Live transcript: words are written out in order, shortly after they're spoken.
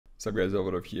What's up guys,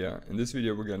 over here. In this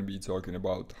video we're going to be talking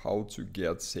about how to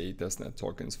get SEI Testnet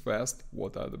tokens fast,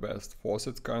 what are the best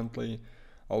faucets currently.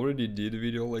 I already did a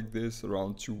video like this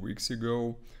around 2 weeks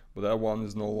ago, but that one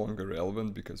is no longer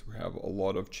relevant because we have a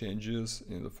lot of changes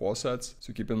in the faucets.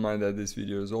 So keep in mind that this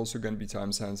video is also going to be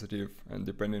time sensitive, and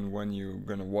depending when you're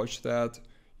going to watch that,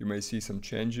 you may see some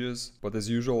changes, but as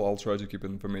usual I'll try to keep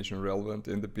information relevant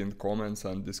in the pinned comments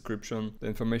and description. The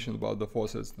information about the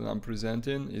faucets that I'm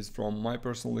presenting is from my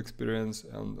personal experience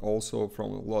and also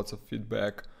from lots of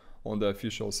feedback on the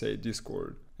official SEI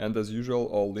Discord. And as usual,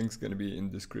 all links gonna be in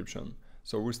description.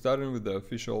 So we're starting with the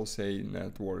official SEI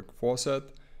network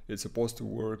faucet. It's supposed to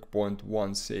work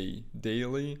 0.1 SEI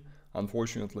daily.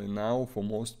 Unfortunately now for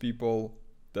most people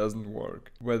doesn't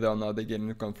work. Whether or not they get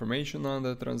a confirmation on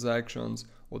the transactions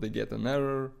or they get an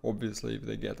error. Obviously if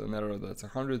they get an error, that's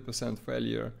 100%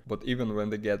 failure, but even when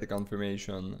they get the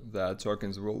confirmation that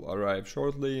tokens will arrive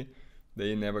shortly,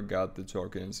 they never got the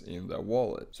tokens in their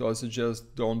wallet. So I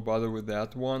suggest don't bother with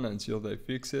that one until they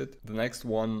fix it. The next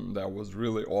one that was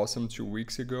really awesome 2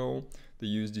 weeks ago, the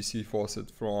USDC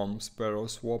faucet from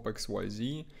Sparrowswap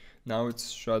XYZ. Now it's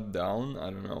shut down, I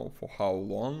don't know for how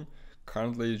long.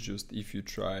 Currently, just if you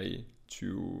try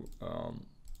to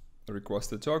request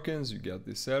the tokens, you get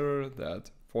this error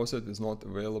that faucet is not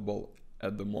available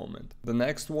at the moment. The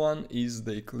next one is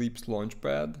the Eclipse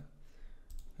Launchpad.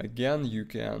 Again, you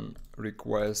can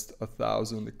request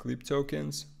 1,000 Eclipse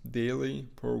tokens daily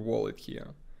per wallet here.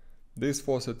 This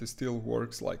faucet still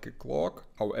works like a clock.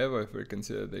 However, if we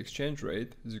consider the exchange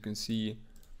rate, as you can see,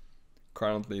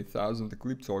 currently 1,000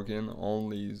 Eclipse token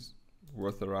only is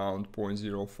worth around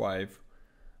 0.05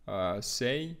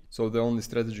 SEI. So the only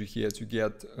strategy here to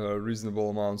get reasonable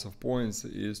amounts of points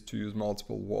is to use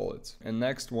multiple wallets. And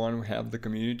next one we have the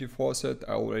community faucet.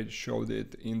 I already showed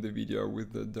it in the video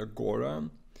with the Bargua.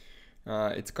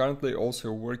 It's currently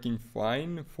also working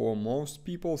fine for most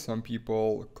people. Some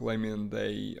people claiming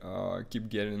they keep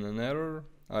getting an error.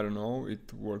 I don't know,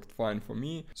 it worked fine for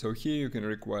me. So here you can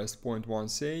request 0.1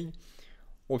 SEI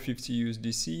or 50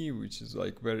 USDC, which is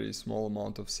like very small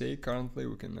amount of SEI currently.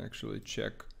 We can actually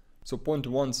check. So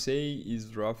 0.1 SEI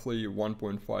is roughly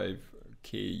 1.5k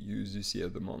USDC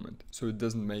at the moment. So it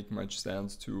doesn't make much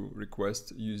sense to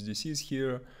request USDCs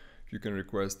here. You can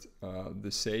request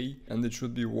the SEI, and it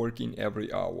should be working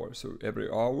every hour. So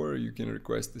every hour you can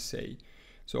request the SEI.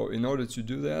 So in order to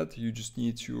do that, you just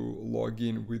need to log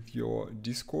in with your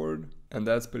Discord, and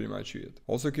that's pretty much it.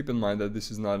 Also keep in mind that this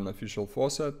is not an official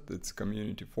faucet, it's a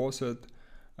community faucet.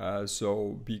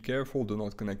 So be careful, do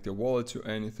not connect your wallet to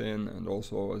anything, and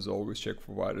also as always check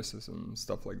for viruses and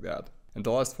stuff like that. And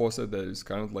the last faucet that is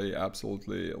currently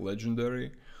absolutely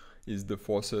legendary is the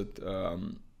faucet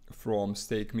from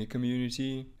FaucetME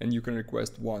community, and you can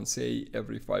request 1 SEI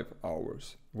every 5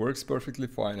 hours. Works perfectly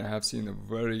fine. I have seen a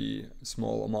very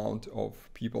small amount of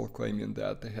people claiming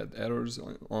that they had errors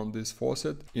on this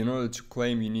faucet. In order to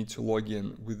claim, you need to log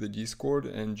in with the Discord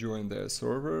and join their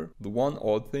server. The one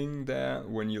odd thing that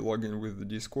when you log in with the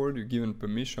Discord, you're given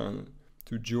permission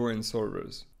to join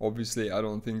servers. Obviously, I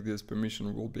don't think this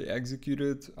permission will be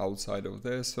executed outside of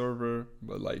their server,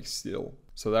 but like still.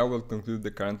 So that will conclude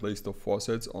the current list of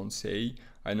faucets on SEI.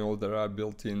 I know there are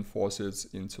built-in faucets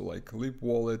into like Lip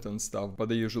wallet and stuff, but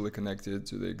they're usually connected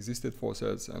to the existing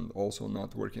faucets and also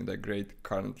not working that great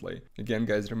currently. Again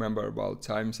guys, remember about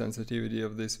time sensitivity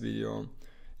of this video.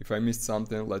 If I missed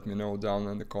something, let me know down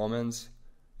in the comments.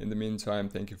 In the meantime,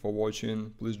 thank you for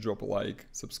watching. Please drop a like,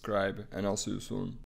 subscribe, and I'll see you soon.